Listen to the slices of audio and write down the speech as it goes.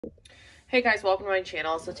Hey guys, welcome to my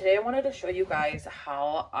channel. So today I wanted to show you guys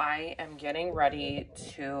how I am getting ready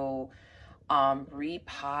to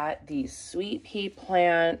repot these sweet pea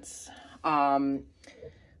plants. Oh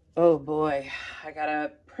boy, I got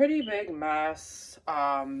a pretty big mess.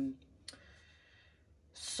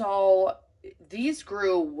 So these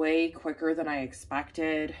grew way quicker than I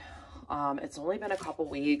expected. It's only been a couple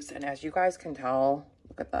weeks, and as you guys can tell,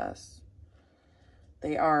 look at this.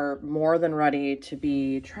 They are more than ready to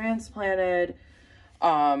be transplanted.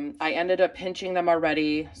 I ended up pinching them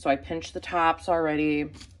already. So I pinched the tops already.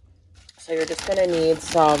 So you're just gonna need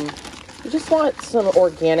you just want some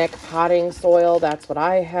organic potting soil. That's what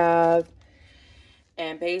I have.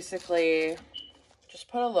 And basically just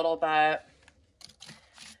put a little bit.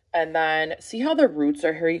 And then see how the roots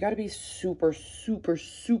are here? You gotta be super, super,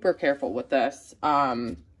 super careful with this.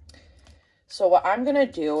 So what I'm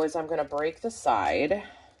gonna do is I'm gonna break the side. I'm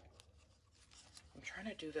trying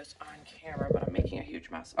to do this on camera, but I'm making a huge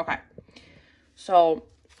mess. Okay. So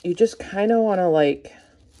you just kind of want to like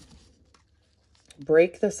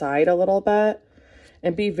break the side a little bit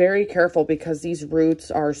and be very careful because these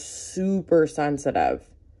roots are super sensitive.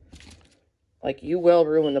 Like you will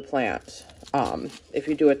ruin the plant if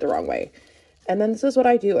you do it the wrong way. And then this is what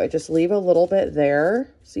I do. I just leave a little bit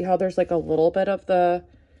there. See how there's like a little bit of the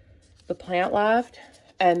plant left?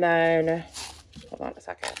 And then, hold on a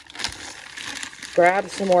second. Grab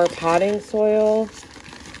some more potting soil.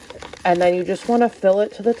 And then you just want to fill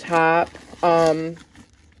it to the top. Let me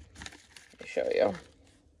show you.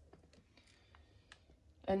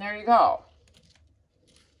 And there you go.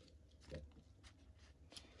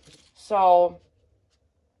 So,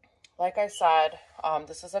 like I said,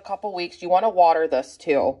 this is a couple weeks. You want to water this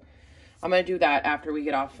too. I'm going to do that after we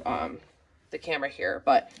get off the camera here.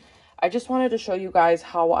 But I just wanted to show you guys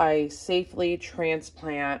how I safely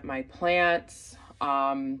transplant my plants.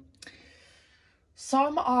 Some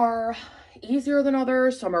are easier than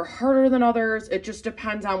others. Some are harder than others. It just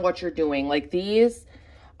depends on what you're doing. Like these,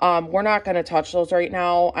 we're not going to touch those right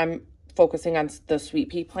now. I'm focusing on the sweet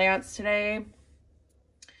pea plants today.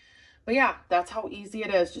 But yeah, that's how easy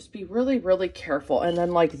it is. Just be really, really careful. And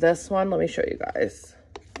then like this one, let me show you guys.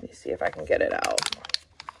 Let me see if I can get it out.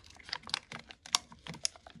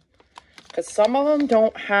 Because some of them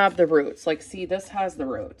don't have the roots. Like, see, this has the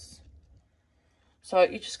roots. So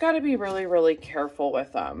you just got to be really, really careful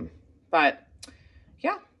with them. But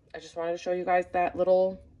yeah, I just wanted to show you guys that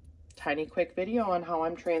little tiny quick video on how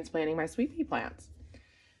I'm transplanting my sweet pea plants.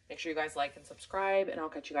 Make sure you guys like and subscribe, and I'll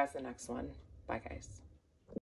catch you guys in the next one. Bye, guys.